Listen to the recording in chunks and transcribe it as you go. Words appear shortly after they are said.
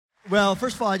Well,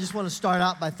 first of all, I just want to start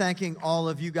out by thanking all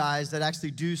of you guys that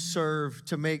actually do serve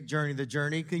to make Journey the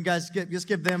Journey. Can you guys just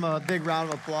give them a big round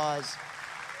of applause?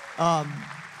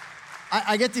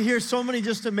 I get to hear so many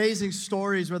just amazing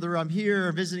stories, whether I'm here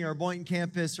or visiting our Boynton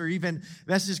campus or even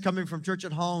messages coming from church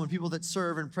at home and people that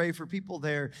serve and pray for people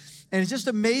there. And it's just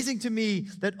amazing to me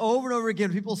that over and over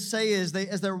again, people say as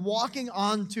they're walking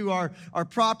onto our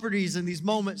properties in these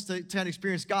moments to kind of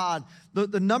experience God,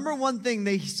 the number one thing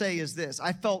they say is this: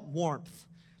 I felt warmth.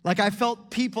 Like I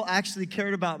felt people actually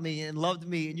cared about me and loved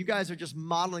me, and you guys are just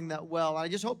modeling that well. I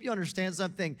just hope you understand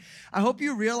something. I hope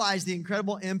you realize the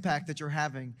incredible impact that you're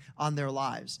having on their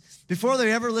lives. Before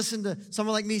they ever listen to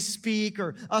someone like me speak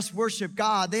or us worship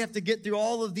God, they have to get through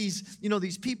all of these,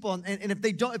 these people. And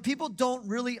if people don't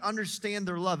really understand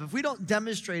their love, if we don't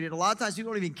demonstrate it, a lot of times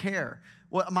people don't even care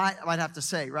what I might have to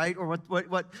say, right? Or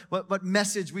what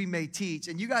message we may teach.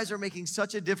 And you guys are making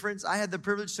such a difference. I had the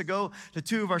privilege to go to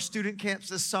 2 of our student camps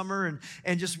this summer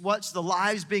and just watch the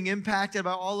lives being impacted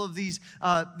by all of these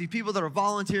the people that are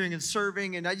volunteering and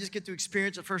serving. And I just get to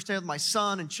experience it firsthand with my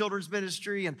son and children's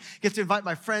ministry and get to invite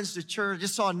my friends to church. I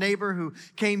just saw a neighbor who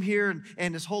came here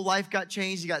and his whole life got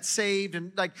changed. He got saved.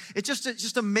 And it's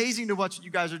just amazing to watch what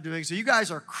you guys are doing. So you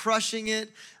guys are crushing it.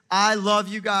 I love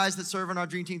you guys that serve on our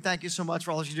dream team. Thank you so much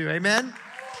for all that you do. Amen?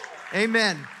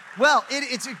 Amen. Well,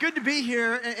 it's good to be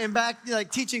here and back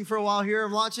teaching for a while here.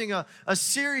 I'm launching a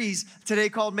series today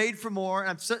called Made for More. And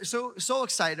I'm so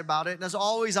excited about it. And as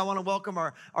always, I want to welcome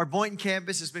our Boynton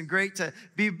campus. It's been great to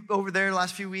be over there the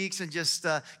last few weeks and just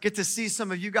get to see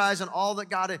some of you guys and all that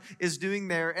God is doing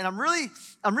there. And I'm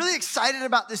really excited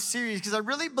about this series because I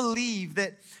really believe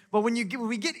that when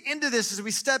we get into this, as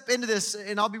we step into this,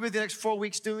 and I'll be with you the next 4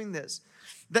 weeks doing this,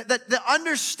 that the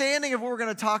understanding of what we're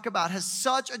going to talk about has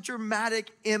such a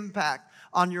dramatic impact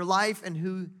on your life and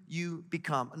who you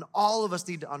become. And all of us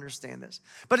need to understand this.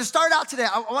 But to start out today,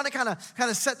 I want to kind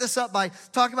of set this up by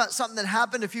talking about something that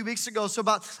happened a few weeks ago. So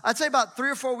I'd say about 3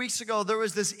 or 4 weeks ago, there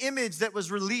was this image that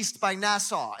was released by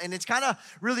NASA. And it's kind of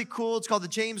really cool. It's called the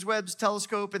James Webb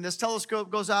Telescope. And this telescope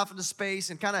goes off into space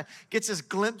and kind of gets this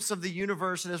glimpse of the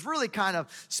universe. And it's really kind of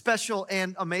special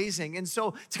and amazing. And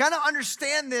so to kind of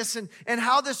understand this and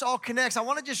how this all connects, I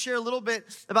want to just share a little bit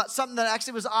about something that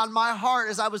actually was on my heart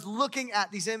as I was looking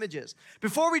at these images.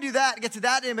 Before we do that, get to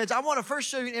that image, I want to first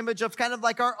show you an image of kind of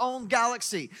like our own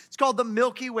galaxy. It's called the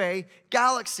Milky Way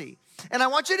galaxy. And I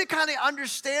want you to kind of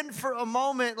understand for a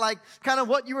moment, like kind of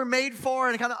what you were made for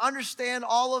and kind of understand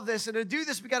all of this. And to do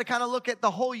this, we got to kind of look at the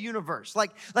whole universe,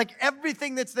 like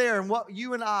everything that's there and what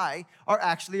you and I are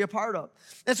actually a part of.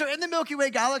 And so in the Milky Way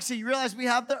galaxy, you realize we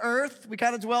have the Earth. We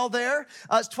kind of dwell there.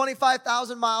 It's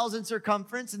 25,000 miles in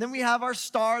circumference. And then we have our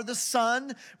star, the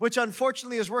sun, which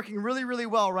unfortunately is working really, really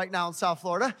well right now in South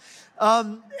Florida.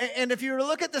 And if you were to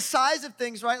look at the size of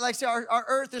things, right, like say our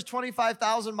Earth is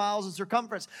 25,000 miles in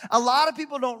circumference. A lot of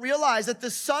people don't realize that the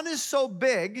sun is so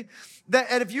big that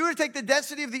and if you were to take the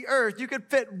density of the Earth, you could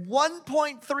fit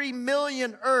 1.3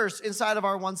 million Earths inside of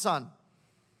our one sun.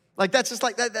 Like that's just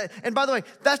like that. And by the way,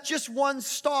 that's just one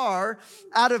star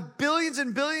out of billions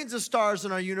and billions of stars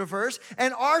in our universe.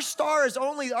 And our sun's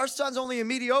only a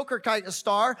mediocre kind of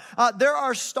star. There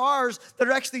are stars that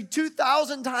are actually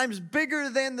 2,000 times bigger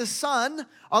than the sun.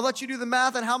 I'll let you do the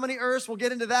math on how many Earths. We'll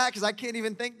get into that because I can't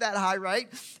even think that high, right?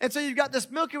 And so you've got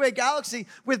this Milky Way galaxy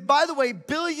with, by the way,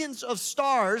 billions of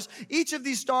stars. Each of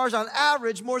these stars on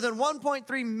average more than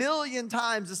 1.3 million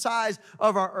times the size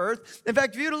of our Earth. In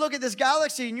fact, if you were to look at this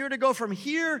galaxy and you were to go from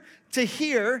here to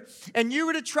here and you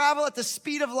were to travel at the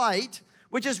speed of light,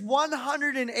 which is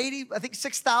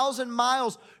 6,000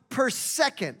 miles per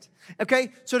second.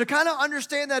 Okay, so to kind of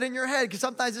understand that in your head, because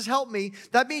sometimes this helped me,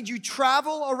 that means you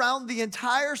travel around the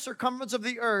entire circumference of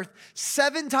the Earth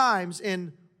 7 times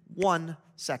in 1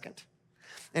 second.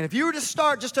 And if you were to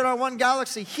start just in our one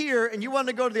galaxy here and you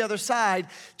wanted to go to the other side,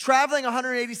 traveling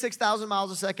 186,000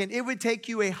 miles a second, it would take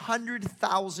you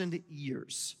 100,000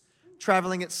 years.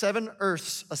 Traveling at 7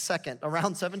 Earths a second,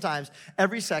 around 7 times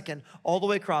every second, all the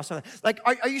way across. Like,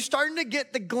 are you starting to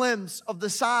get the glimpse of the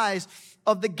size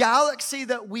of the galaxy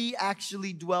that we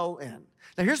actually dwell in?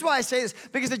 Now, here's why I say this,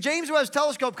 because the James Webb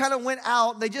Telescope kind of went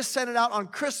out, and they just sent it out on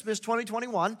Christmas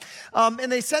 2021,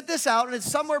 and they sent this out, and it's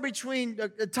somewhere between,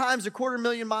 at times,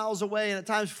 250,000 miles away, and at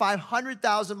times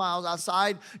 500,000 miles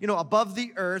outside, above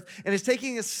the Earth, and it's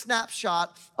taking a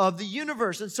snapshot of the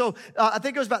universe. And so, I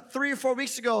think it was about 3 or 4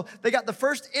 weeks ago, they got the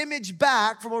first image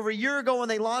back from over a year ago when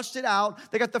they launched it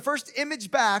out. They got the first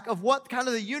image back of what kind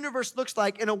of the universe looks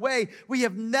like in a way we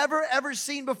have never, ever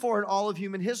seen before in all of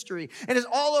human history. And it's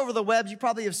all over the web. You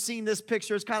probably have seen this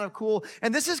picture. It's kind of cool.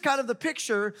 And this is kind of the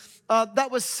picture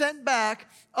that was sent back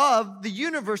of the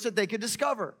universe that they could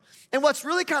discover. And what's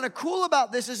really kind of cool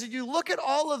about this is that you look at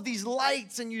all of these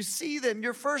lights and you see them.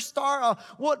 Your first star,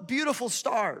 what beautiful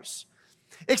stars.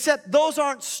 Except those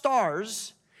aren't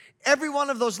stars. Every one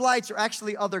of those lights are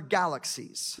actually other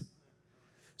galaxies.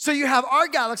 So you have our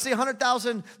galaxy,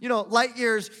 100,000, light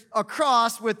years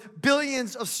across, with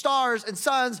billions of stars and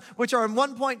suns, which are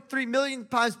 1.3 million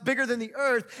times bigger than the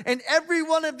earth. And every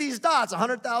one of these dots,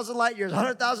 100,000 light years,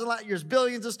 100,000 light years,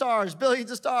 billions of stars, billions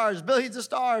of stars, billions of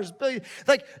stars, billions.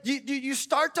 Like you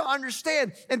start to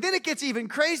understand. And then it gets even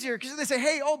crazier because they say,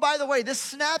 hey, oh, by the way, this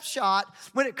snapshot,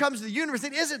 when it comes to the universe,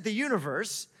 it isn't the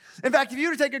universe. In fact, if you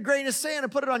were to take a grain of sand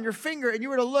and put it on your finger and you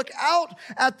were to look out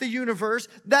at the universe,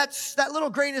 that little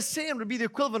grain of sand would be the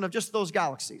equivalent of just those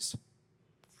galaxies.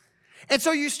 And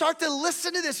so you start to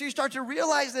listen to this, you start to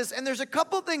realize this, and there's a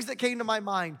couple things that came to my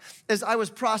mind as I was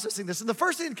processing this. And the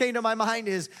first thing that came to my mind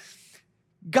is,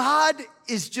 God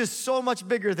is just so much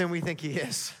bigger than we think he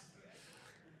is.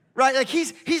 Right? Like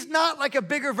he's not like a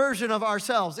bigger version of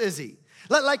ourselves, is he?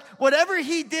 Like whatever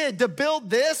he did to build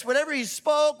this, whatever he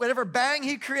spoke, whatever bang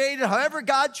he created, however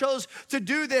God chose to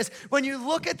do this, when you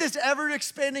look at this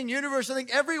ever-expanding universe, I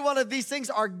think every one of these things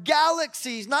are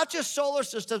galaxies, not just solar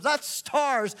systems, not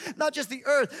stars, not just the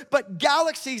earth, but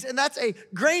galaxies, and that's a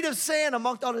grain of sand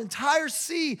amongst an entire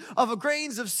sea of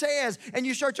grains of sands, and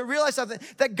you start to realize something,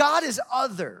 that God is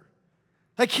other.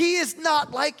 Like he is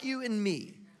not like you and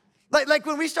me. Like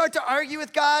when we start to argue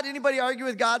with God, anybody argue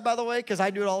with God, by the way? Because I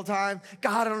do it all the time.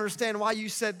 God, I don't understand why you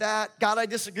said that. God, I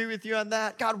disagree with you on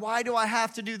that. God, why do I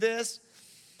have to do this?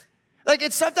 Like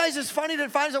sometimes it's funny to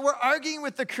find that we're arguing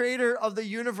with the creator of the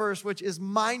universe, which is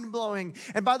mind-blowing.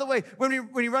 And by the way, when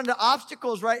we run into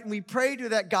obstacles, right, and we pray to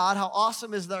that God, how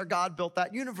awesome is that our God built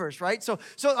that universe, right? So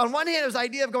on one hand, there's the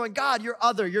idea of going, God, you're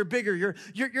other, you're bigger,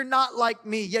 you're not like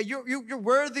me. Yeah, you're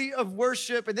worthy of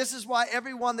worship, and this is why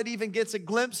everyone that even gets a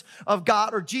glimpse of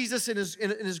God or Jesus in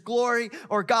his glory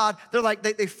or God, they're like,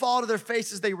 they fall to their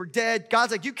faces, they were dead.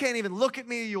 God's like, you can't even look at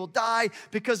me, you will die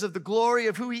because of the glory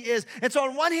of who he is. And so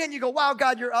on one hand, you go, wow,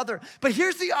 God, you're other. But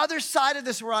here's the other side of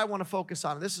this where I want to focus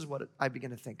on. This is what I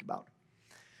begin to think about.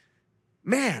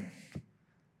 Man,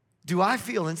 do I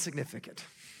feel insignificant?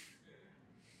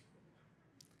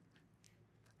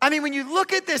 I mean, when you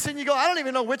look at this and you go, I don't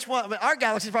even know which one. I mean, our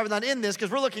galaxy's probably not in this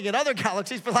because we're looking at other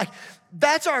galaxies, but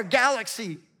that's our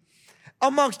galaxy.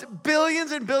 Amongst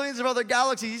billions and billions of other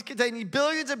galaxies, containing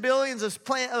billions and billions of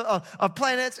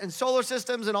planets and solar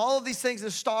systems and all of these things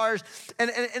and stars. And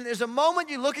there's a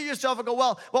moment you look at yourself and go,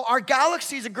 well, our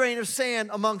galaxy is a grain of sand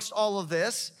amongst all of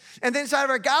this. And then inside of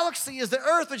our galaxy is the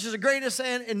earth, which is a grain of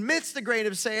sand amidst the grain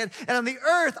of sand. And on the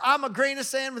earth, I'm a grain of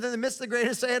sand within the midst of the grain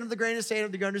of sand of the grain of sand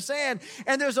of the grain of sand.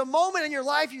 And there's a moment in your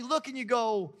life you look and you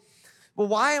go, well,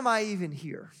 why am I even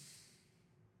here?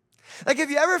 Like,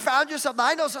 have you ever found yourself,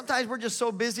 I know sometimes we're just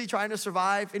so busy trying to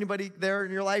survive. Anybody there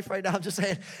in your life right now? I'm just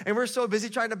saying, and we're so busy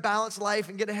trying to balance life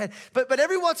and get ahead. But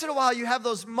every once in a while, you have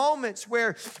those moments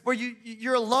where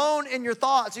you're alone in your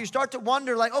thoughts. And you start to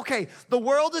wonder, like, okay, the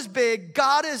world is big,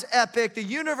 God is epic, the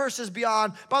universe is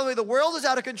beyond. By the way, the world is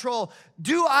out of control.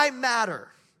 Do I matter?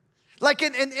 Like,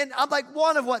 and I'm like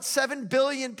one of 7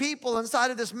 billion people inside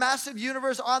of this massive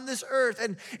universe on this earth.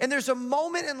 And there's a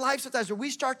moment in life sometimes where we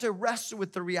start to wrestle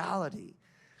with the reality.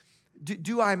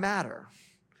 Do I matter?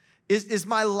 Is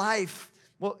my life,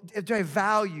 do I have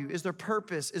value? Is there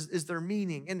purpose? Is there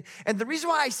meaning? And the reason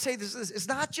why I say this is it's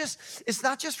not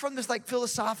just from this like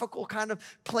philosophical kind of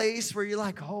place where you're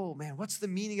like, oh man, what's the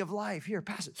meaning of life? Here,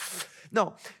 pass it.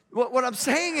 No, what I'm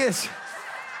saying is,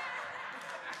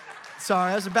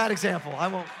 sorry, that was a bad example. I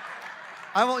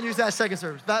won't use that second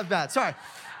service. That's bad. Sorry.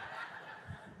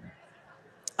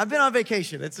 I've been on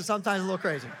vacation. It's sometimes a little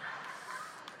crazy.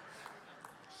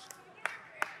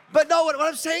 But no, what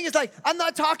I'm saying is like, I'm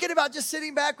not talking about just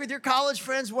sitting back with your college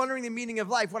friends wondering the meaning of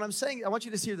life. What I'm saying, I want you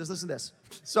to hear this. Listen to this.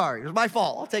 Sorry, it was my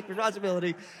fault. I'll take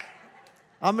responsibility.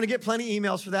 I'm going to get plenty of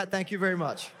emails for that. Thank you very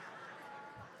much.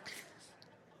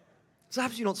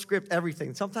 Sometimes you don't script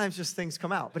everything. Sometimes just things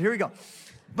come out. But here we go.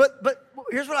 But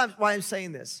here's why I'm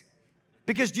saying this.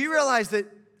 Because do you realize that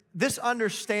this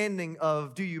understanding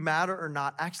of do you matter or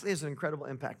not actually has an incredible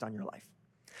impact on your life?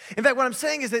 In fact, what I'm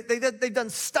saying is that they've done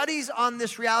studies on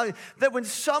this reality that when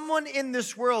someone in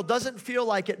this world doesn't feel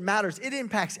like it matters, it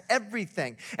impacts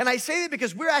everything. And I say that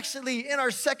because we're actually in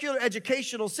our secular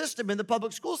educational system, in the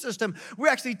public school system, we're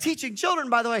actually teaching children,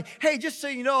 by the way, hey, just so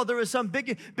you know, there was some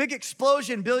big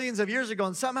explosion billions of years ago,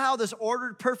 and somehow this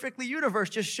ordered perfectly universe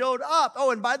just showed up.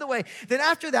 Oh, and by the way, then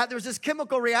after that, there was this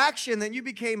chemical reaction, then you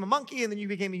became a monkey, and then you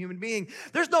became a human being.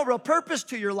 There's no real purpose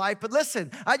to your life, but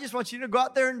listen, I just want you to go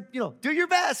out there and, do your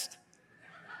best.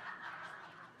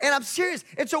 And I'm serious.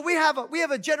 And so we have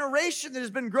a generation that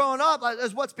has been growing up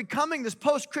as what's becoming this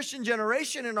post-Christian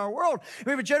generation in our world.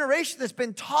 We have a generation that's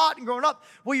been taught and grown up,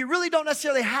 well, you really don't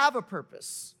necessarily have a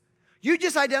purpose. You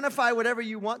just identify whatever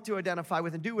you want to identify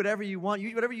with and do whatever you want,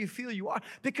 whatever you feel you are,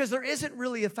 because there isn't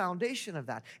really a foundation of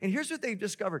that. And here's what they've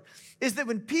discovered, is that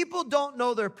when people don't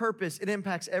know their purpose, it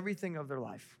impacts everything of their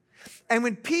life. And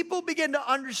when people begin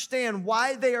to understand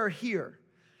why they are here,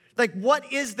 like,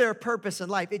 what is their purpose in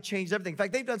life? It changed everything. In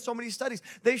fact, they've done so many studies.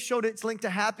 They showed it's linked to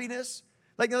happiness.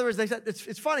 Like, in other words, they said,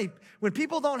 it's funny. When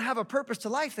people don't have a purpose to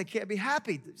life, they can't be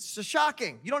happy. It's just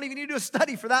shocking. You don't even need to do a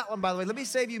study for that one, by the way. Let me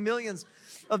save you millions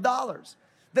of dollars.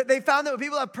 They found that when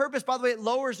people have purpose, by the way, it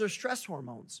lowers their stress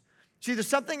hormones. See, there's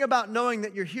something about knowing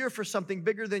that you're here for something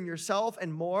bigger than yourself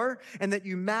and more, and that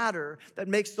you matter, that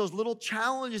makes those little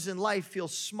challenges in life feel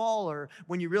smaller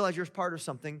when you realize you're part of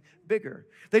something bigger.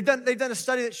 They've done a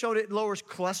study that showed it lowers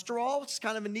cholesterol, which is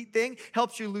kind of a neat thing,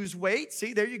 helps you lose weight.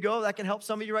 See, there you go. That can help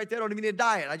some of you right there. Don't even need a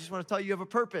diet. I just want to tell you you have a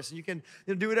purpose, and you can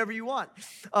do whatever you want.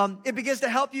 It begins to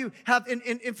help you have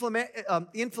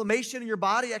inflammation in your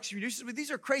body, actually reduces. But these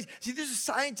are crazy. See, these are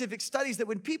scientific studies that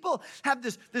when people have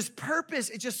this purpose,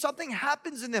 it's just something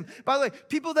happens in them. By the way,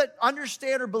 people that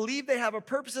understand or believe they have a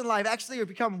purpose in life actually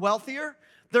become wealthier.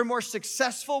 They're more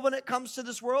successful when it comes to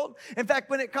this world. In fact,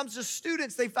 when it comes to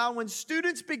students, they found when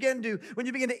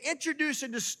you begin to introduce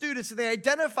into students and they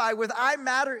identify with I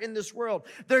matter in this world,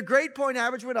 their grade point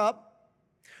average went up.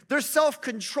 Their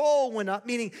self-control went up,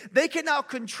 meaning they can now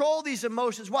control these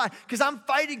emotions. Why? Because I'm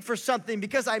fighting for something,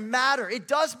 because I matter. It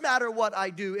does matter what I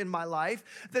do in my life.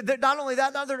 Not only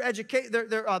that, now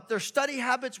their study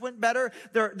habits went better.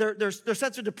 Their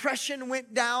sense of depression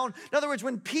went down. In other words,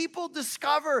 when people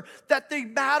discover that they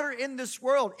matter in this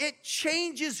world, it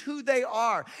changes who they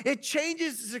are. It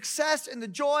changes the success and the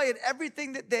joy and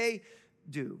everything that they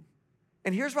do.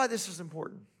 And here's why this is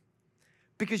important.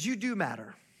 Because you do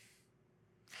matter.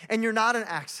 And you're not an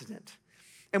accident.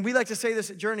 And we like to say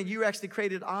this at Journey, you were actually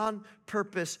created on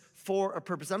purpose for a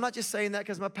purpose. I'm not just saying that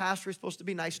because I'm a pastor who's supposed to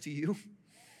be nice to you.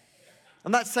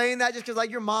 I'm not saying that just because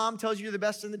like your mom tells you you're the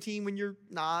best in the team when you're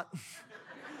not.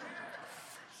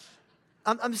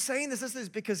 I'm saying this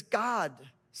because God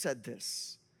said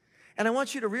this. And I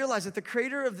want you to realize that the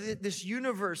creator of this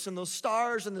universe and those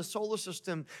stars and the solar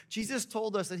system, Jesus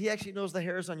told us that he actually knows the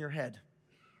hairs on your head.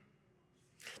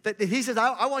 That he says,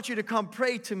 I want you to come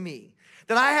pray to me.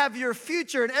 That I have your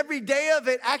future and every day of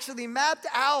it actually mapped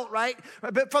out, right?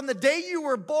 But from the day you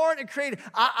were born and created,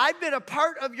 I've been a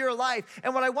part of your life.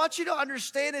 And what I want you to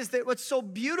understand is that what's so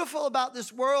beautiful about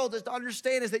this world is to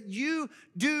understand is that you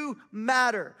do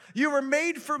matter. You were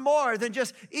made for more than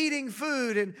just eating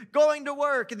food and going to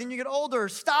work. And then you get older,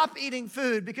 stop eating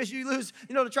food because you lose,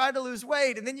 to try to lose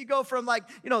weight. And then you go from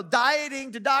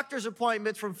dieting to doctor's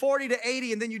appointments from 40 to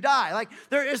 80 and then you die. Like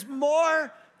there is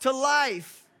more to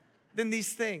life than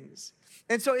these things.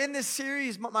 And so in this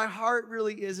series, my heart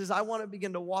really is I want to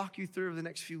begin to walk you through the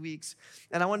next few weeks.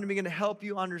 And I want to begin to help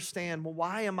you understand, well,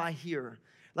 why am I here?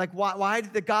 Like, why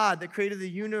did the God that created the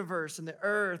universe and the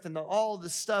earth and all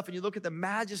this stuff, and you look at the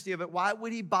majesty of it, why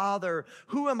would he bother?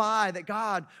 Who am I that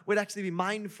God would actually be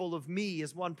mindful of me,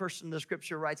 as one person in the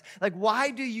scripture writes? Like,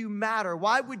 why do you matter?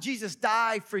 Why would Jesus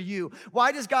die for you?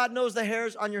 Why does God knows the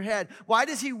hairs on your head? Why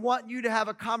does he want you to have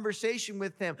a conversation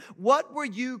with him? What were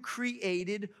you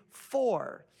created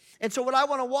for? And so what I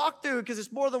want to walk through, because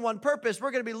it's more than one purpose, we're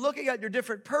going to be looking at your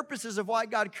different purposes of why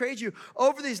God created you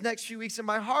over these next few weeks. And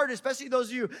my heart, especially those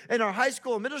of you in our high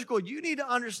school and middle school, you need to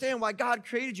understand why God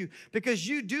created you, because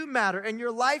you do matter and your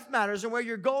life matters and where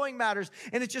you're going matters.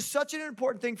 And it's just such an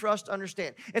important thing for us to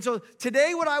understand. And so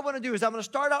today what I want to do is I'm going to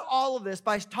start out all of this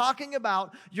by talking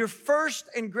about your first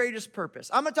and greatest purpose.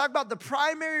 I'm going to talk about the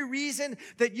primary reason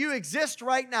that you exist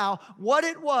right now, what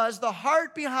it was, the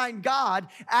heart behind God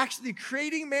actually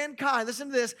creating mankind mankind, listen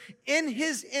to this, in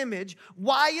his image,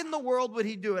 why in the world would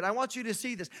he do it? I want you to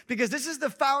see this because this is the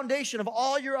foundation of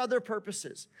all your other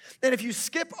purposes. And if you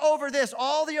skip over this,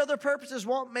 all the other purposes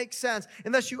won't make sense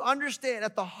unless you understand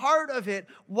at the heart of it,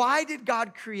 why did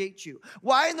God create you?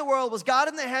 Why in the world was God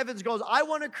in the heavens goes, I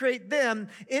want to create them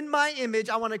in my image.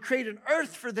 I want to create an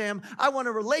earth for them. I want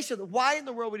a relationship. Why in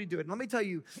the world would he do it? And let me tell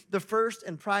you the first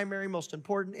and primary, most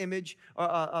important image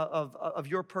of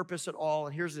your purpose at all.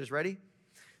 And here's this, ready?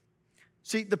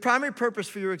 See, the primary purpose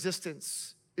for your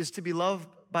existence is to be loved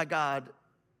by God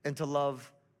and to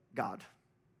love God.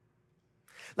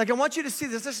 Like, I want you to see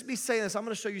this. This is me saying this. I'm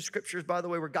going to show you scriptures, by the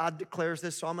way, where God declares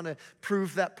this. So I'm going to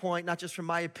prove that point, not just from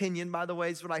my opinion, by the way.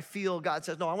 It's what I feel God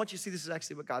says. No, I want you to see this is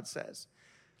actually what God says.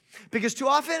 Because too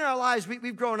often in our lives,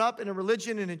 we've grown up in a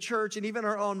religion and a church, and even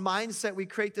our own mindset, we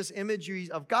create this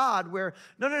imagery of God where,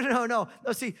 no.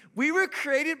 See, we were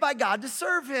created by God to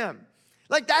serve him.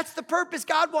 Like, that's the purpose.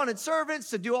 God wanted servants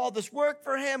to do all this work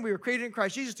for him. We were created in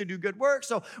Christ Jesus to do good work.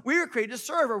 So we were created to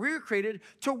serve, or we were created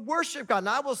to worship God. And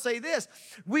I will say this,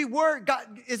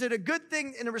 God, is it a good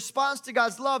thing in a response to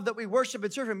God's love that we worship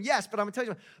and serve him? Yes, but I'm going to tell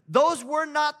you, those were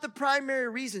not the primary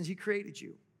reasons he created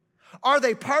you. Are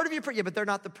they part of your prayer? Yeah, but they're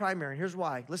not the primary. And here's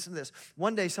why. Listen to this.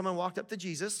 One day, someone walked up to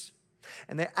Jesus,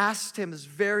 and they asked him this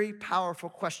very powerful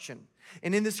question.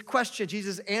 And in this question,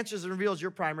 Jesus answers and reveals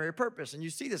your primary purpose. And you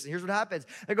see this, and here's what happens.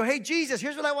 They go, hey, Jesus,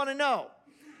 here's what I want to know.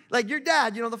 Like your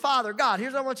dad, the Father, God,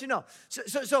 here's what I want you to know.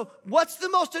 So what's the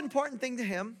most important thing to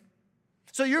him?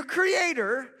 So your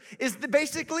creator is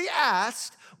basically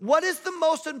asked, what is the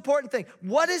most important thing?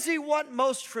 What does he want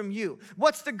most from you?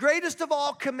 What's the greatest of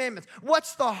all commandments?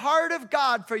 What's the heart of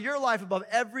God for your life above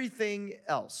everything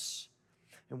else?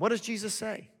 And what does Jesus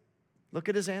say? Look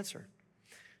at his answer.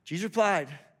 Jesus replied,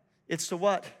 it's to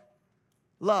what?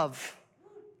 Love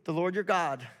the Lord your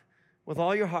God with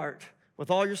all your heart, with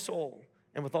all your soul,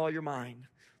 and with all your mind.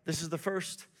 This is the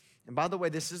first, and by the way,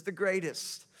 this is the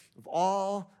greatest of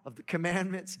all of the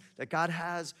commandments that God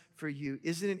has for you.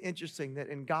 Isn't it interesting that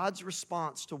in God's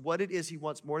response to what it is he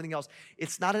wants more than anything else,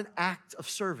 it's not an act of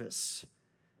service,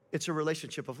 it's a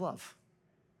relationship of love.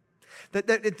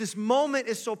 That this moment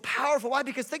is so powerful. Why?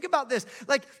 Because think about this.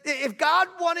 Like, if God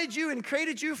wanted you and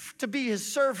created you to be his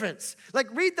servants, like,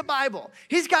 read the Bible.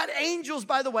 He's got angels,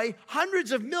 by the way,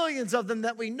 hundreds of millions of them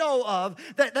that we know of,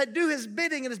 that do his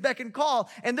bidding and his beck and call,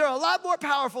 and they're a lot more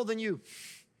powerful than you.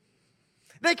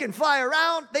 They can fly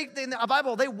around. In the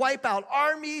Bible, they wipe out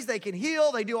armies. They can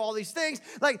heal. They do all these things.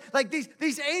 Like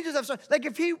these angels have, like,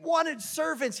 if he wanted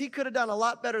servants, he could have done a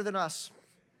lot better than us.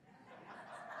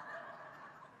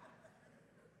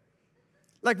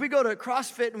 Like, we go to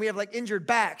CrossFit and we have like injured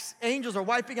backs. Angels are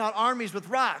wiping out armies with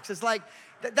rocks. It's like,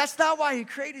 that's not why he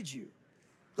created you.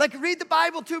 Like, read the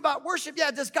Bible too about worship. Yeah,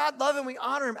 does God love him? We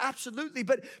honor him, absolutely.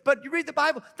 But you read the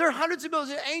Bible, there are hundreds of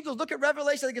millions of angels. Look at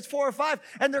Revelation, I think it's 4 or 5,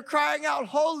 and they're crying out,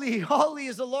 holy, holy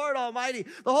is the Lord Almighty.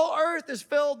 The whole earth is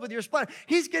filled with your splendor.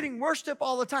 He's getting worship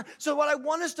all the time. So what I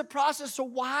want us to process, so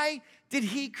why did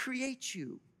he create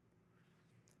you?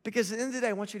 Because at the end of the day,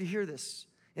 I want you to hear this.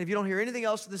 And if you don't hear anything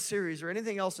else in this series or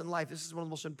anything else in life, this is one of the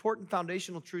most important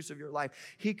foundational truths of your life.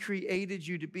 He created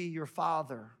you to be your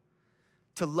father,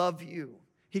 to love you.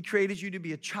 He created you to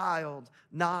be a child,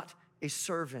 not a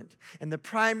servant. And the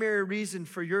primary reason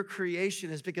for your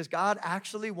creation is because God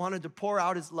actually wanted to pour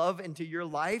out his love into your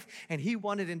life, and he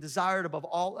wanted and desired above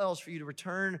all else for you to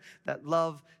return that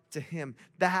love to him.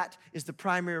 That is the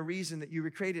primary reason that you were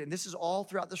created. And this is all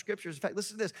throughout the scriptures. In fact,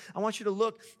 listen to this. I want you to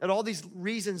look at all these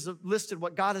reasons listed,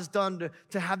 what God has done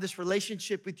to have this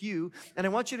relationship with you. And I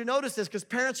want you to notice this because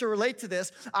parents will relate to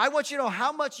this. I want you to know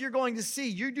how much you're going to see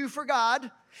you do for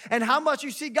God and how much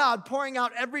you see God pouring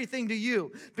out everything to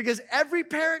you. Because every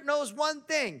parent knows one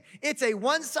thing. It's a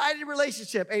one-sided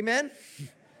relationship. Amen?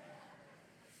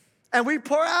 And we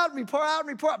pour out, and we pour out, and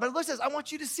we pour out. But listen, I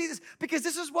want you to see this because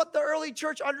this is what the early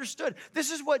church understood.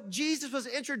 This is what Jesus was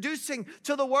introducing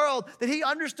to the world, that he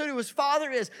understood who his Father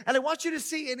is. And I want you to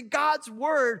see in God's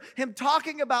word, him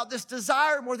talking about this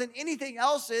desire more than anything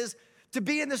else is to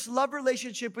be in this love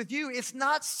relationship with you. It's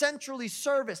not centrally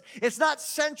service. It's not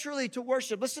centrally to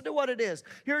worship. Listen to what it is.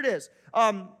 Here it is.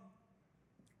 There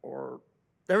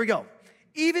we go.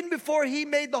 Even before he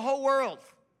made the whole world,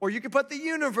 or you could put the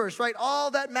universe, right? All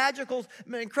that magical,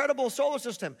 incredible solar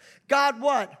system. God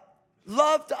what?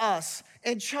 Loved us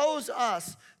and chose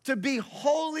us to be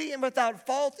holy and without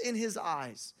fault in his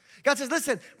eyes. God says,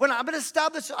 listen, when I'm going to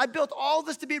establish, I built all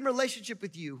this to be in relationship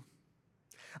with you.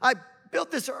 I built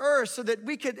this earth so that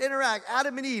we could interact.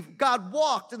 Adam and Eve, God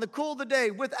walked in the cool of the day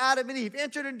with Adam and Eve,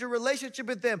 entered into a relationship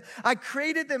with them. I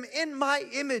created them in my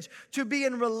image to be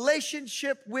in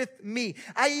relationship with me.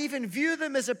 I even view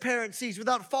them as a parent sees,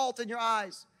 without fault in your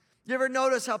eyes. You ever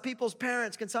notice how people's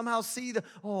parents can somehow see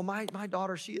my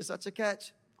daughter, she is such a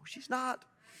catch. Oh, she's not.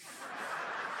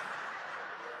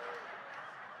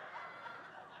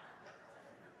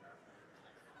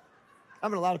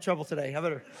 I'm in a lot of trouble today. I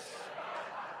better.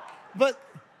 But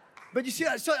you see,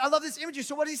 so I love this imagery.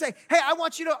 So what did he say? Hey, I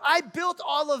want you to, I built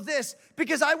all of this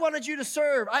because I wanted you to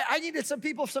serve. I needed some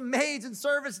people, some maids and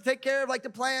servants to take care of like the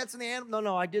plants and the animals.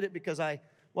 No, I did it because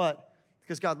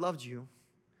Because God loved you.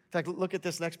 In fact, look at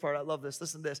this next part. I love this.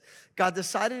 Listen to this. God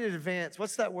decided in advance,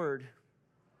 what's that word?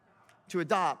 To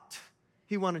adopt.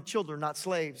 He wanted children, not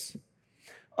slaves.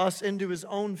 Us into his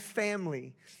own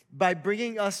family by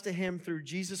bringing us to him through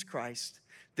Jesus Christ.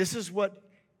 This is what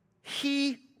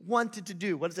he wanted to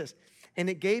do. What is this? And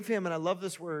it gave him, and I love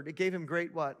this word, it gave him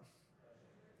great what?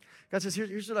 God says,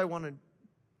 here's what I wanted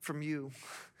from you.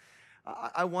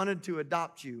 I wanted to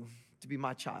adopt you to be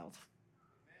my child.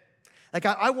 Like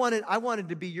I wanted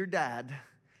to be your dad.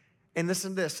 And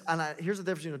listen to this, and here's the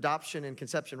difference between adoption and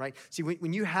conception, right? See,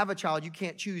 when you have a child, you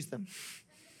can't choose them.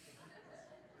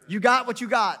 You got what you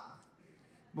got.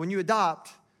 When you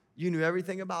adopt, you knew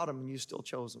everything about them and you still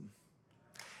chose them.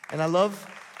 And I love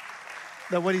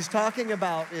that what he's talking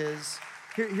about is,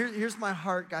 here's my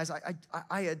heart, guys.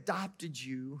 I adopted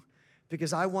you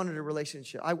because I wanted a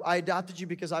relationship. I adopted you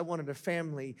because I wanted a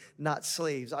family, not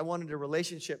slaves. I wanted a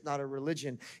relationship, not a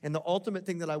religion. And the ultimate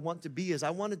thing that I want to be is I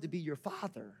wanted to be your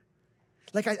father.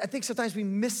 Like, I think sometimes we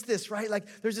miss this, right? Like,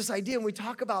 there's this idea when we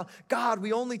talk about God,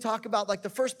 we only talk about, like, the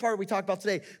first part we talk about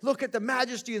today. Look at the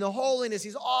majesty and the holiness.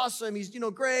 He's awesome. He's,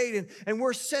 great. And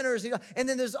we're sinners. And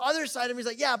then there's the other side of him. He's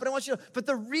like, yeah, but I want you to, but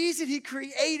the reason he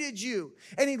created you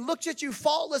and he looks at you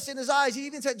faultless in his eyes, he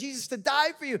even sent Jesus to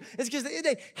die for you, is because at the end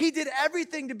of the day, he did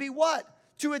everything to be what?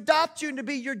 To adopt you and to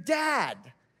be your dad.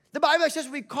 The Bible says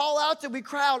we call out to, we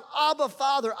cry out, Abba,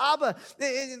 Father. Abba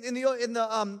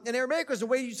in Aramaic is the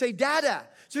way you say Dada.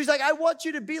 So he's like, I want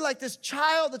you to be like this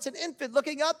child that's an infant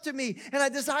looking up to me, and I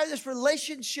desire this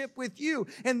relationship with you.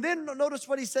 And then notice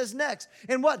what he says next.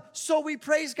 And what? So we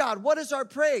praise God. What is our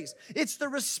praise? It's the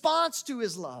response to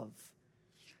his love.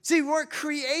 See, we weren't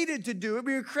created to do it.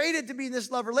 We were created to be in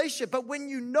this love relationship. But when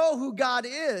you know who God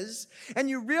is and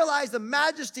you realize the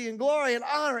majesty and glory and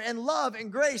honor and love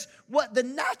and grace, what the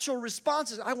natural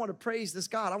response is, I want to praise this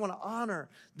God. I want to honor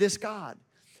this God.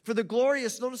 For the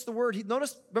glorious, notice the word,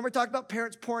 remember we talked about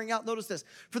parents pouring out, notice this.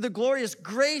 For the glorious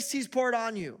grace he's poured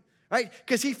on you, right?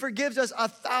 Because he forgives us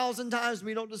 1,000 times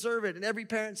we don't deserve it. And every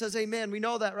parent says amen. We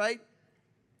know that, right?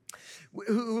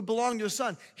 Who belong to his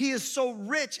son. He is so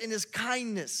rich in his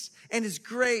kindness and his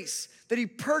grace that he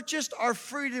purchased our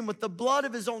freedom with the blood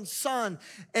of his own son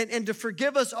and to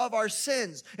forgive us of our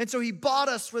sins. And so he bought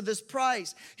us with this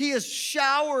price. He has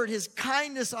showered his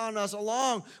kindness on us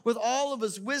along with all of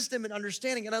his wisdom and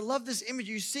understanding. And I love this image.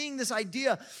 You're seeing this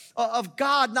idea of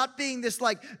God not being this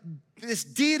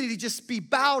deity to just be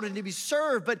bowed and to be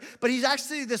served, but he's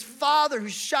actually this father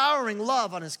who's showering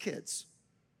love on his kids.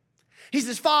 He's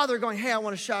this father going, hey, I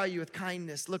want to shower you with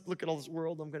kindness. Look at all this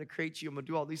world. I'm going to create you. I'm going to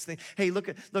do all these things. Hey, look,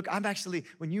 I'm actually,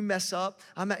 when you mess up,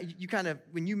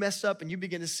 when you mess up and you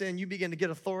begin to sin, you begin to get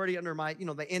authority under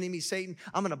the enemy, Satan.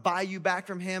 I'm going to buy you back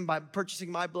from him by purchasing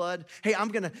my blood. Hey, I'm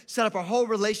going to set up a whole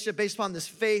relationship based upon this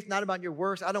faith, not about your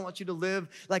works. I don't want you to live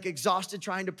like exhausted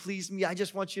trying to please me. I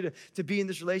just want you to be in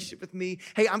this relationship with me.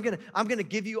 Hey, I'm going to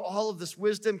give you all of this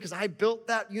wisdom because I built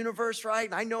that universe, right?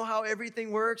 And I know how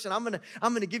everything works. And I'm going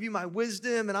to give you my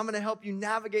wisdom, and I'm going to help you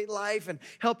navigate life and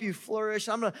help you flourish.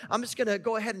 I'm just going to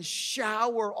go ahead and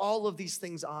shower all of these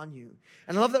things on you.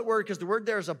 And I love that word because the word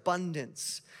there is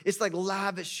abundance. It's like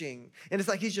lavishing, and it's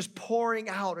like he's just pouring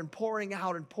out and pouring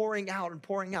out and pouring out and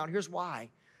pouring out. Here's why.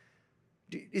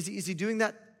 Is he doing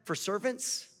that for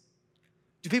servants?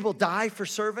 Do people die for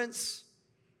servants?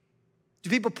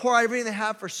 Do people pour out everything they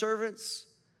have for servants?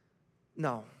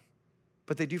 No,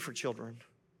 but they do for children.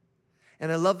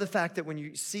 And I love the fact that when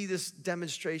you see this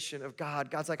demonstration of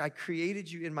God, God's like, I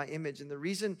created you in my image. And the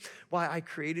reason why I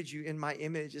created you in my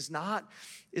image is not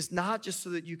just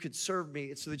so that you could serve me.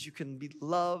 It's so that you can be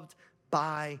loved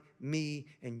by me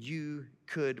and you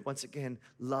could, once again,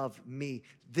 love me.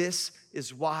 This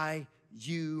is why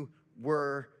you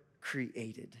were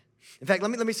created. In fact,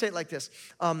 let me say it like this.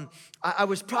 I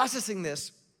was processing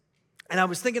this. And I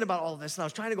was thinking about all of this, and I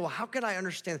was trying to go, how can I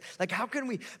understand? Like, how can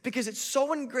we? Because it's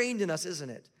so ingrained in us, isn't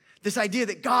it? This idea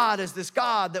that God is this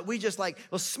God that we just like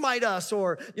will smite us,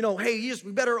 or, hey,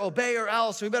 we better obey or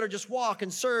else. We better just walk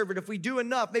and serve. And if we do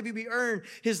enough, maybe we earn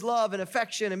his love and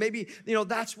affection. And maybe,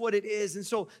 that's what it is. And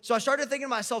so I started thinking to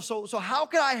myself, so how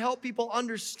can I help people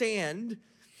understand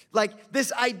like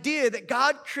this idea that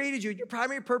God created you? Your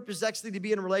primary purpose is actually to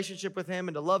be in a relationship with him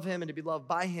and to love him and to be loved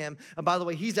by him. And by the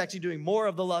way, he's actually doing more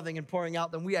of the loving and pouring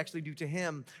out than we actually do to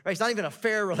him, right? It's not even a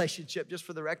fair relationship, just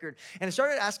for the record. And I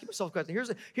started asking myself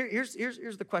questions.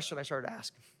 Here's the question I started to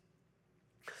ask.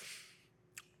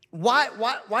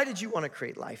 Why did you want to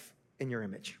create life in your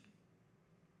image?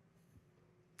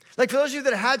 Like, for those of you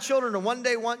that had children or one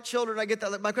day want children, I get that.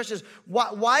 Like, my question is,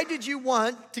 why did you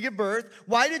want to give birth?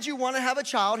 Why did you want to have a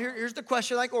child? Here's the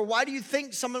question, or why do you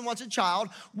think someone wants a child?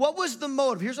 What was the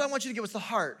motive? Here's what I want you to get, what's the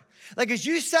heart? Like, as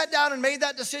you sat down and made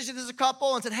that decision as a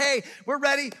couple and said, hey, we're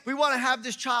ready, we want to have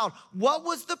this child. What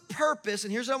was the purpose?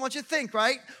 And here's what I want you to think,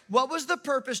 right? What was the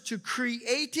purpose to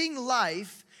creating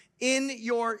life in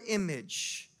your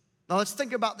image? Now, let's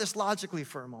think about this logically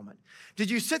for a moment. Did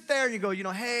you sit there and you go,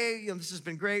 hey, this has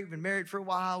been great. We've been married for a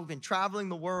while. We've been traveling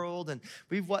the world, and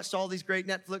we've watched all these great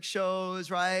Netflix shows,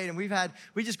 right? And we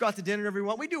just go out to dinner every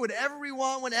one. We do whatever we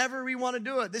want, whenever we want to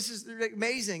do it. This is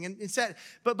amazing. And said,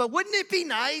 but wouldn't it be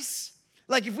nice,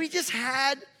 like, if we just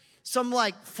had some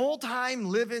like full-time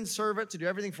live-in servant to do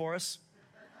everything for us?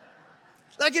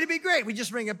 Like, it'd be great. We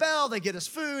just ring a bell, they get us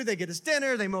food, they get us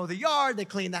dinner, they mow the yard, they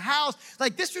clean the house.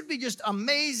 Like, this would be just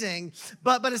amazing.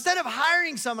 But instead of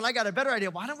hiring someone, I got a better idea.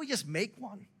 Why don't we just make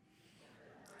one?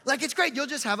 Like, it's great. We'll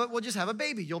just have a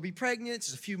baby. You'll be pregnant. It's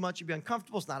just a few months. You'll be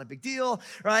uncomfortable. It's not a big deal,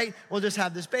 right? We'll just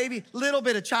have this baby. Little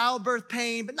bit of childbirth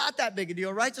pain, but not that big a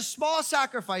deal, right? It's a small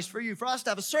sacrifice for us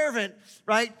to have a servant,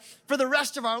 right? For the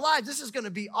rest of our lives. This is going to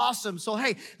be awesome. So,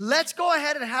 hey, let's go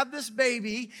ahead and have this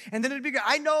baby, and then it'd be great.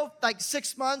 I know, like,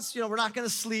 6 months, we're not going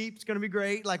to sleep. It's going to be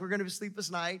great. Like, we're going to be a sleepless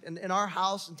night, and in our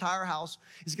house, entire house,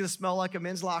 is going to smell like a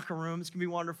men's locker room. It's going to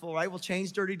be wonderful, right? We'll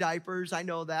change dirty diapers. I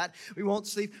know that. We won't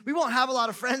sleep. We won't have a lot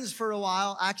of friends for a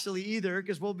while, actually, either,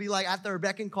 because we'll be like at their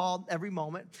beck and call every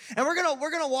moment. And we're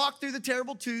gonna walk through the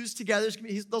terrible twos together.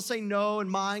 They'll say no and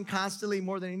mine constantly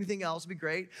more than anything else. It'll be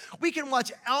great. We can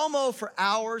watch Elmo for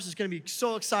hours. It's gonna be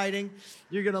so exciting.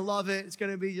 You're gonna love it. It's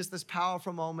gonna be just this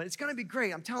powerful moment. It's gonna be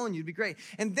great. I'm telling you, it'll be great.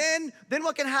 And then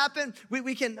what can happen?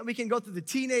 We can go through the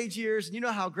teenage years, and you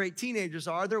know how great teenagers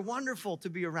are. They're wonderful to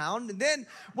be around. And then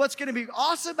what's gonna be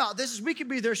awesome about this is we can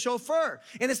be their chauffeur.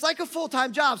 And it's like a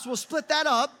full-time job, so we'll split that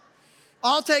up.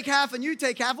 I'll take half and you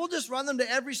take half. We'll just run them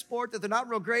to every sport that they're not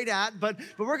real great at, but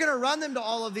we're going to run them to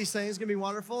all of these things. It's going to be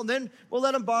wonderful. And then we'll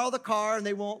let them borrow the car, and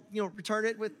they won't, return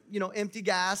it with, empty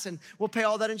gas, and we'll pay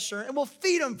all that insurance, and we'll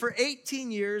feed them for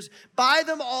 18 years, buy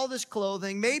them all this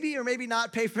clothing, maybe or maybe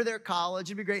not pay for their college.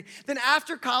 It'd be great. Then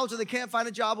after college, when they can't find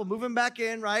a job, we'll move them back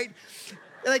in, right?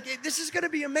 Like, this is going to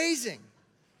be amazing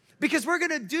because we're going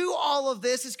to do all of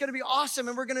this. It's going to be awesome.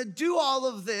 And we're going to do all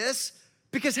of this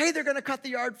because, hey, they're going to cut the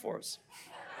yard for us.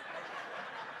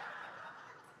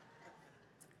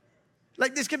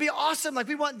 Like, this could be awesome. Like,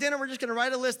 we want dinner. We're just going to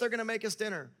write a list. They're going to make us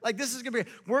dinner. Like, this is going to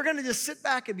be, we're going to just sit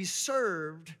back and be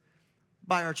served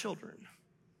by our children.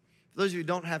 For those of you who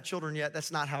don't have children yet,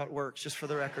 that's not how it works, just for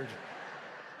the record.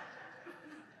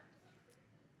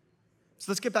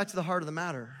 So let's get back to the heart of the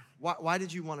matter. Why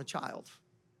did you want a child?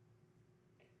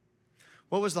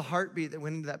 What was the heartbeat that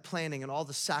went into that planning and all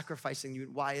the sacrificing?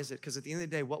 Why is it? Because at the end of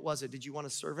the day, what was it? Did you want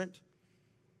a servant?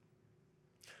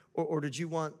 Or did you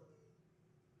want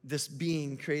this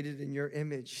being created in your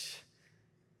image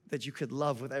that you could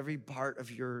love with every part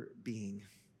of your being?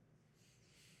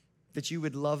 That you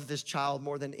would love this child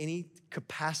more than any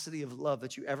capacity of love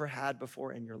that you ever had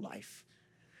before in your life.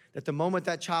 That the moment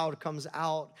that child comes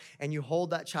out and you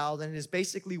hold that child and it is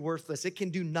basically worthless, it can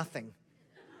do nothing.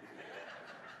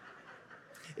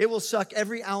 It will suck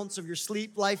every ounce of your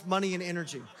sleep, life, money, and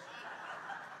energy.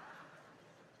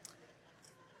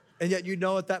 And yet you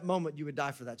know at that moment you would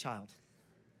die for that child.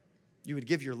 You would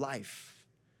give your life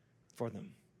for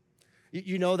them.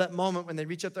 You know that moment when they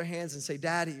reach up their hands and say,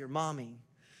 Daddy or Mommy,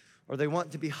 or they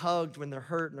want to be hugged when they're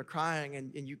hurt and they're crying,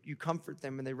 and you comfort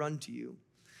them and they run to you.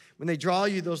 When they draw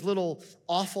you those little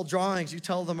awful drawings you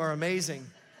tell them are amazing,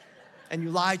 and you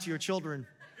lie to your children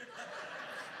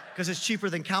because it's cheaper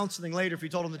than counseling later if you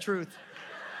told them the truth.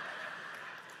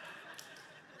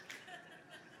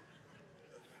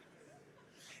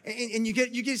 And you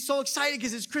get so excited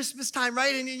because it's Christmas time,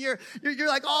 right? And you're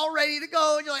like all ready to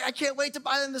go. And you're like, I can't wait to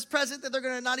buy them this present that they're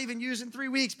going to not even use in 3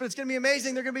 weeks, but it's going to be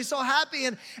amazing. They're going to be so happy.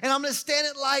 And I'm going to stand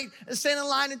in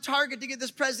line in Target to get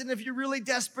this present. If you're really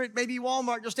desperate, maybe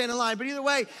Walmart, you'll stand in line. But either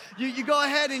way, you go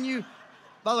ahead and you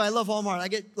By the way, I love Walmart. I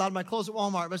get a lot of my clothes at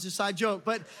Walmart, but it's just a side joke.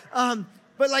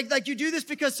 But like you do this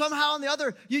because somehow or the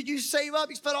other, you save up,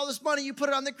 you spend all this money, you put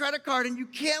it on the credit card, and you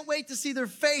can't wait to see their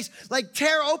face, like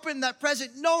tear open that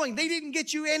present knowing they didn't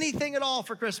get you anything at all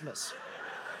for Christmas.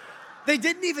 They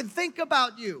didn't even think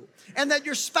about you. And that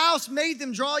your spouse made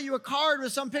them draw you a card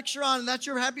with some picture on, and that's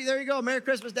your happy, there you go, Merry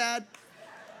Christmas, Dad.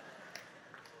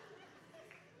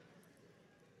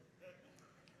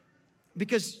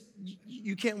 Because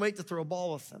you can't wait to throw a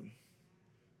ball with them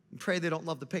and pray they don't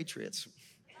love the Patriots.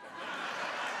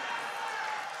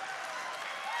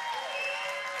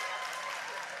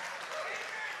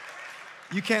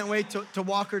 You can't wait to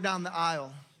walk her down the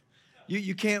aisle.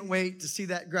 You can't wait to see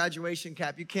that graduation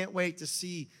cap. You can't wait to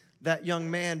see that young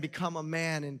man become a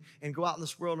man and go out in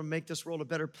this world and make this world a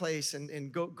better place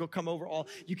and go come over all.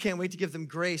 You can't wait to give them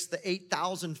grace, the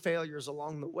 8,000 failures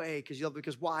along the way.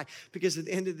 Because why? Because at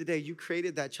the end of the day, you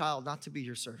created that child not to be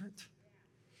your servant.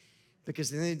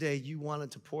 Because at the end of the day, you wanted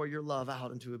to pour your love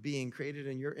out into a being created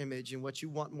in your image. And what you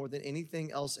want more than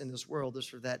anything else in this world is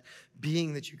for that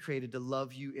being that you created to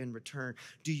love you in return.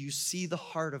 Do you see the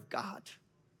heart of God?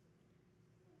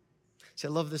 See,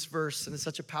 I love this verse, and it's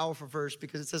such a powerful verse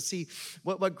because it says, see,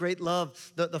 what great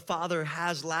love the Father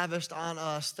has lavished on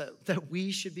us that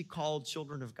we should be called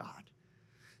children of God.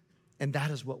 And that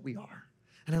is what we are.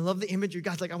 And I love the imagery.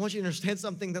 Guys, like, I want you to understand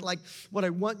something that, like, what I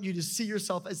want you to see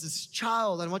yourself as this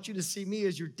child. I want you to see me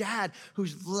as your dad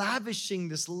who's lavishing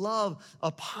this love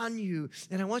upon you.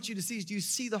 And I want you to see, do you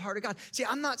see the heart of God? See,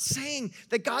 I'm not saying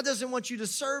that God doesn't want you to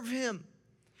serve him.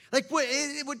 Like,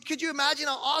 could you imagine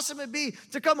how awesome it'd be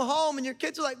to come home and your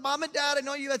kids are like, Mom and Dad, I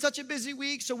know you had such a busy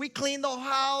week, so we cleaned the whole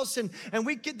house and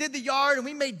we did the yard and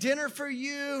we made dinner for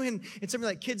you. And something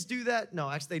like, kids do that? No,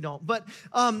 actually they don't. But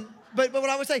what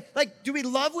I would say, like, do we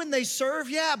love when they serve?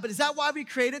 Yeah, but is that why we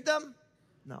created them?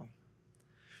 No.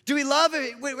 Do we love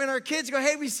it when our kids go,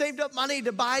 hey, we saved up money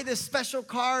to buy this special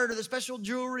card or the special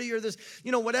jewelry or this,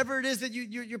 whatever it is that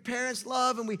your parents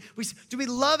love? And do we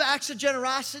love acts of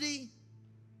generosity?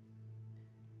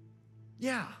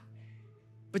 Yeah,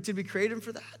 but did we create them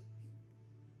for that?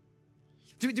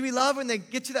 Do we love when they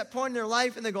get to that point in their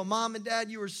life and they go, Mom and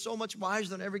Dad, you were so much wiser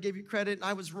than I ever gave you credit, and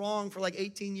I was wrong for like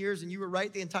 18 years and you were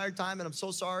right the entire time and I'm so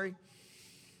sorry?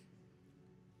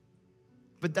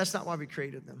 But that's not why we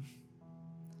created them.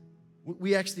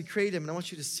 We actually created them, and I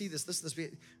want you to see this. Listen to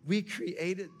this. We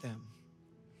created them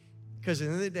because at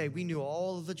the end of the day, we knew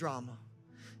all of the drama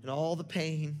and all the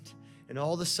pain and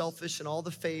all the selfish and all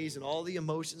the phase and all the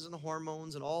emotions and the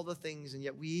hormones and all the things, and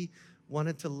yet we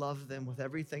wanted to love them with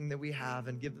everything that we have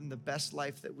and give them the best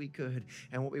life that we could.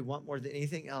 And what we want more than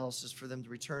anything else is for them to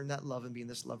return that love and be in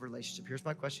this love relationship. Here's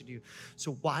my question to you.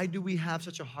 So why do we have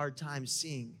such a hard time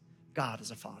seeing God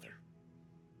as a father?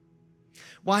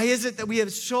 Why is it that we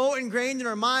have so ingrained in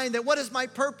our mind that what is my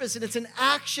purpose? And it's an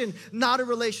action, not a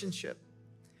relationship.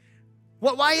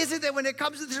 Why is it that when it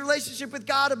comes to this relationship with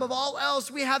God, above all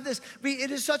else, we have this, it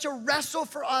is such a wrestle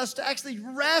for us to actually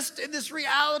rest in this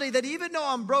reality that even though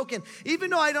I'm broken,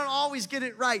 even though I don't always get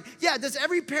it right, yeah, does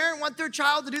every parent want their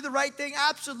child to do the right thing?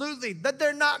 Absolutely, that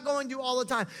they're not going to all the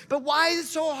time. But why is it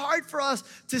so hard for us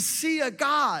to see a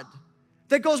God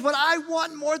that goes, what I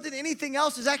want more than anything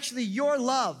else is actually your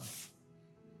love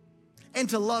and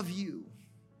to love you?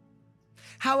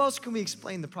 How else can we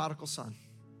explain the prodigal son?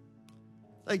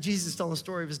 Like Jesus is telling the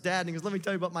story of his dad, and he goes, let me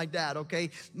tell you about my dad, okay?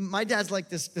 My dad's like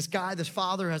this guy, this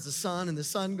father has a son, and the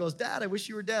son goes, Dad, I wish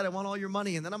you were dead. I want all your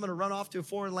money, and then I'm going to run off to a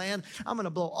foreign land. I'm going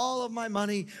to blow all of my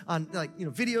money on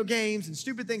video games and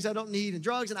stupid things I don't need and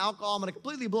drugs and alcohol. I'm going to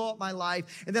completely blow up my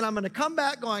life, and then I'm going to come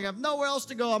back going, I have nowhere else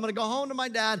to go. I'm going to go home to my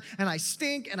dad, and I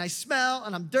stink, and I smell,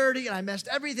 and I'm dirty, and I messed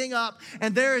everything up,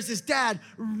 and there is this dad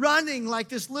running like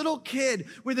this little kid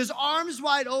with his arms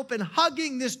wide open,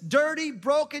 hugging this dirty,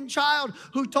 broken child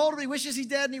who told him he wishes he's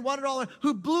dead and he wanted all,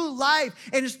 who blew life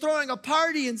and is throwing a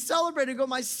party and celebrating, go,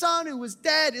 my son who was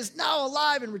dead is now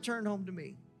alive and returned home to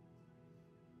me.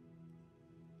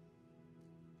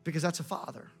 Because that's a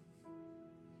father.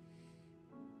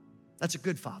 That's a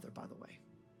good father, by the way.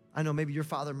 I know maybe your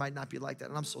father might not be like that,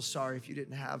 and I'm so sorry if you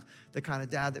didn't have the kind of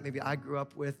dad that maybe I grew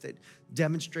up with that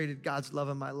demonstrated God's love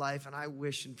in my life, and I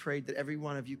wish and prayed that every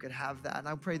one of you could have that, and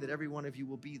I pray that every one of you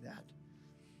will be that.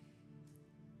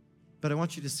 But I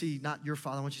want you to see not your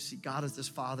father. I want you to see God as this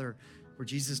father where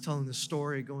Jesus is telling the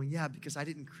story going, yeah, because I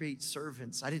didn't create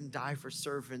servants. I didn't die for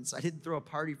servants. I didn't throw a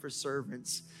party for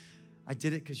servants. I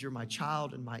did it because you're my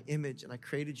child and my image, and I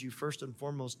created you first and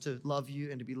foremost to love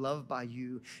you and to be loved by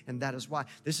you, and that is why.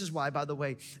 This is why, by the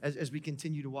way, as we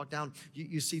continue to walk down,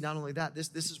 you see not only that,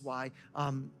 this is why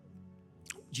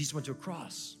Jesus went to a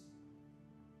cross.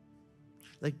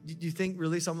 Like, do you think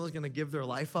really someone's going to give their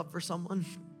life up for someone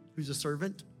who's a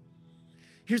servant?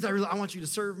 Here's that, I want you to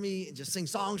serve me and just sing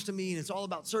songs to me, and it's all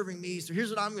about serving me. So here's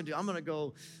what I'm going to do. I'm going to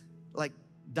go like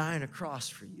die on a cross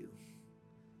for you.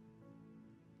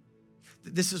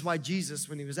 This is why Jesus,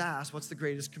 when he was asked, what's the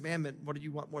greatest commandment? What do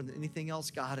you want more than anything else,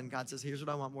 God? And God says, here's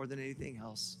what I want more than anything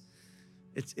else.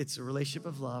 It's a relationship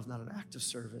of love, not an act of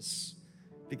service.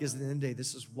 Because at the end of the day,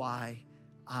 this is why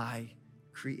I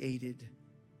created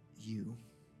you.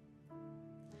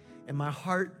 And my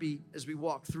heartbeat as we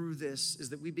walk through this is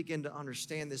that we begin to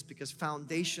understand this, because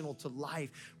foundational to life,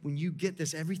 when you get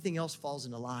this, everything else falls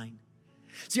into line.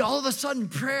 See, all of a sudden,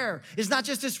 prayer is not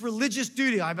just this religious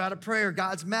duty. I've got a prayer,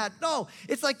 God's mad. No,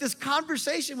 it's like this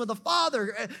conversation with a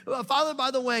father,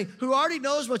 by the way, who already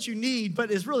knows what you need,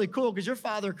 but is really cool because your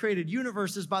father created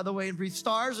universes, by the way, and breathed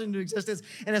stars into existence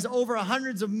and has over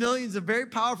hundreds of millions of very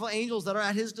powerful angels that are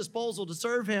at his disposal to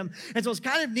serve him. And so it's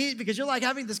kind of neat because you're like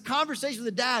having this conversation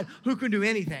with a dad who can do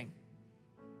anything.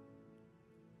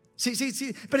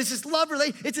 See, but it's this love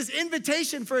relation. It's this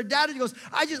invitation for a dad who goes,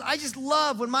 I just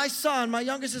love when my son, my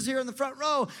youngest, is here in the front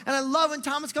row, and I love when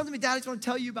Thomas comes to me, Dad, I just want to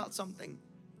tell you about something.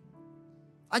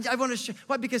 I want to share.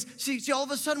 Why? Because see, all of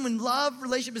a sudden when love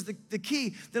relationship is the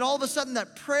key, then all of a sudden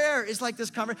that prayer is like this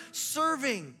conversation,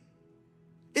 serving.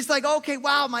 It's like, okay,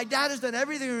 wow, my dad has done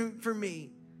everything for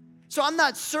me. So I'm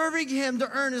not serving him to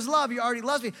earn his love. He already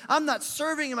loves me. I'm not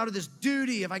serving him out of this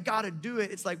duty if I got to do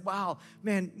it. It's like, wow,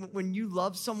 man, when you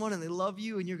love someone and they love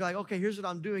you and you're like, okay, here's what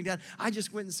I'm doing, Dad. I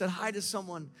just went and said hi to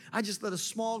someone. I just led a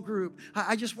small group.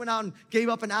 I just went out and gave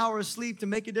up an hour of sleep to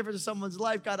make a difference in someone's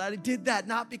life. God, I did that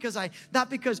not because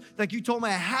like you told me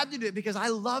I had to do it, because I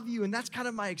love you, and that's kind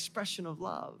of my expression of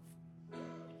love.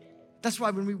 That's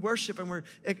why when we worship and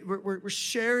we're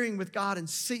sharing with God and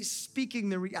speaking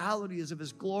the realities of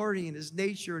his glory and his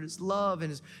nature and his love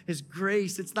and his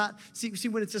grace, it's not, see,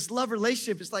 when it's this love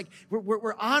relationship, it's like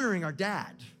we're honoring our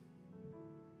dad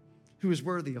who is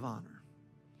worthy of honor.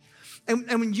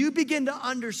 And when you begin to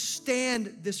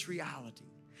understand this reality,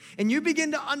 and you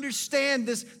begin to understand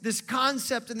this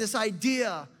concept and this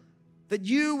idea that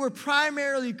you were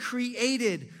primarily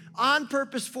created on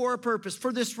purpose, for a purpose,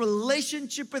 for this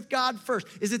relationship with God first.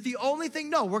 Is it the only thing?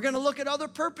 No, we're going to look at other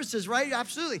purposes, right?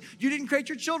 Absolutely. You didn't create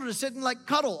your children to sit and like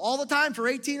cuddle all the time for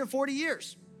 18 or 40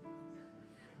 years.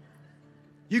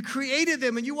 You created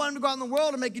them and you want them to go out in the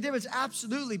world and make a difference.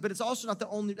 Absolutely. But it's also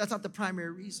that's not the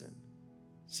primary reason.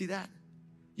 See that?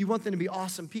 You want them to be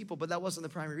awesome people, but that wasn't the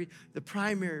primary reason. The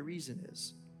primary reason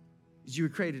is you were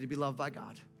created to be loved by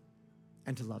God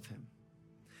and to love him.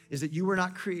 Is that you were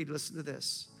not created, listen to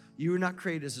this, you were not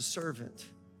created as a servant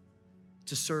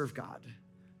to serve God.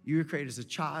 You were created as a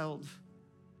child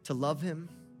to love him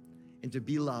and to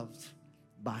be loved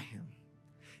by him.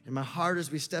 And my heart as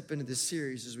we step into this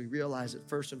series, as we realize that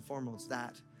first and foremost,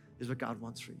 that is what God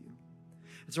wants for you.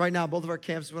 And so right now, both of our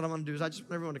campuses, what I'm gonna do is I just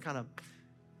want everyone to kind of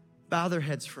bow their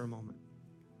heads for a moment.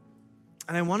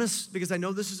 And I want us, because I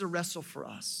know this is a wrestle for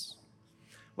us,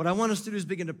 what I want us to do is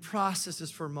begin to process this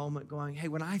for a moment, going, hey,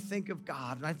 when I think of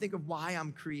God and I think of why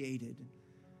I'm created,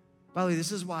 by the way,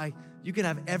 this is why you can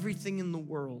have everything in the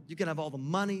world. You can have all the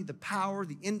money, the power,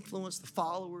 the influence, the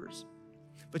followers,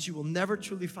 but you will never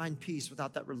truly find peace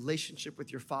without that relationship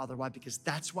with your Father. Why? Because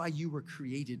that's why you were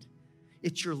created.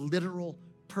 It's your literal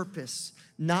purpose,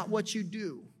 not what you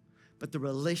do, but the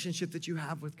relationship that you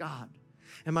have with God.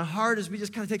 And my heart, as we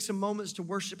just kind of take some moments to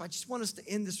worship, I just want us to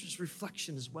end this just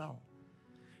reflection as well.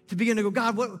 To begin to go,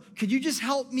 God, could you just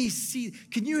help me see?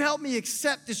 Can you help me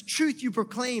accept this truth you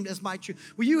proclaimed as my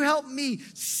truth? Will you help me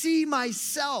see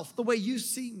myself the way you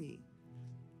see me?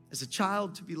 As a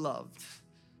child to be loved,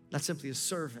 not simply a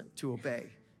servant to obey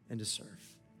and to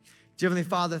serve. Dear Heavenly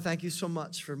Father, thank you so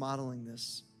much for modeling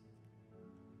this.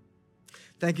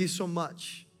 Thank you so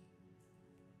much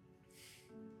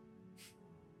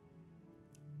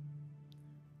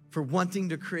for wanting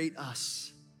to create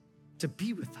us, to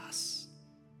be with us.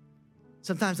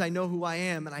 Sometimes I know who I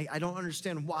am and I don't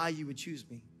understand why you would choose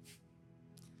me.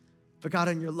 But God,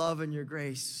 in your love and your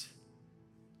grace,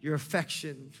 your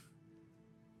affection,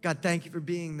 God, thank you for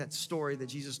being that story that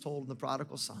Jesus told in the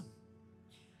prodigal son.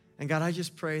 And God, I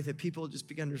just pray that people just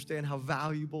begin to understand how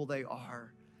valuable they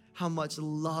are, how much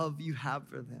love you have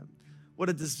for them, what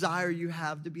a desire you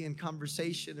have to be in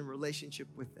conversation and relationship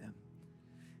with them.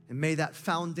 And may that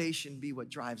foundation be what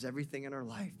drives everything in our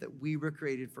life, that we were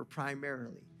created for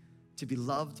primarily to be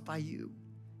loved by you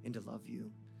and to love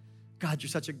you. God, you're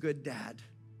such a good dad.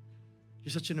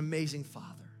 You're such an amazing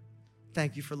father.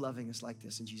 Thank you for loving us like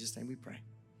this. In Jesus' name we pray.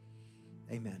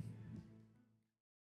 Amen.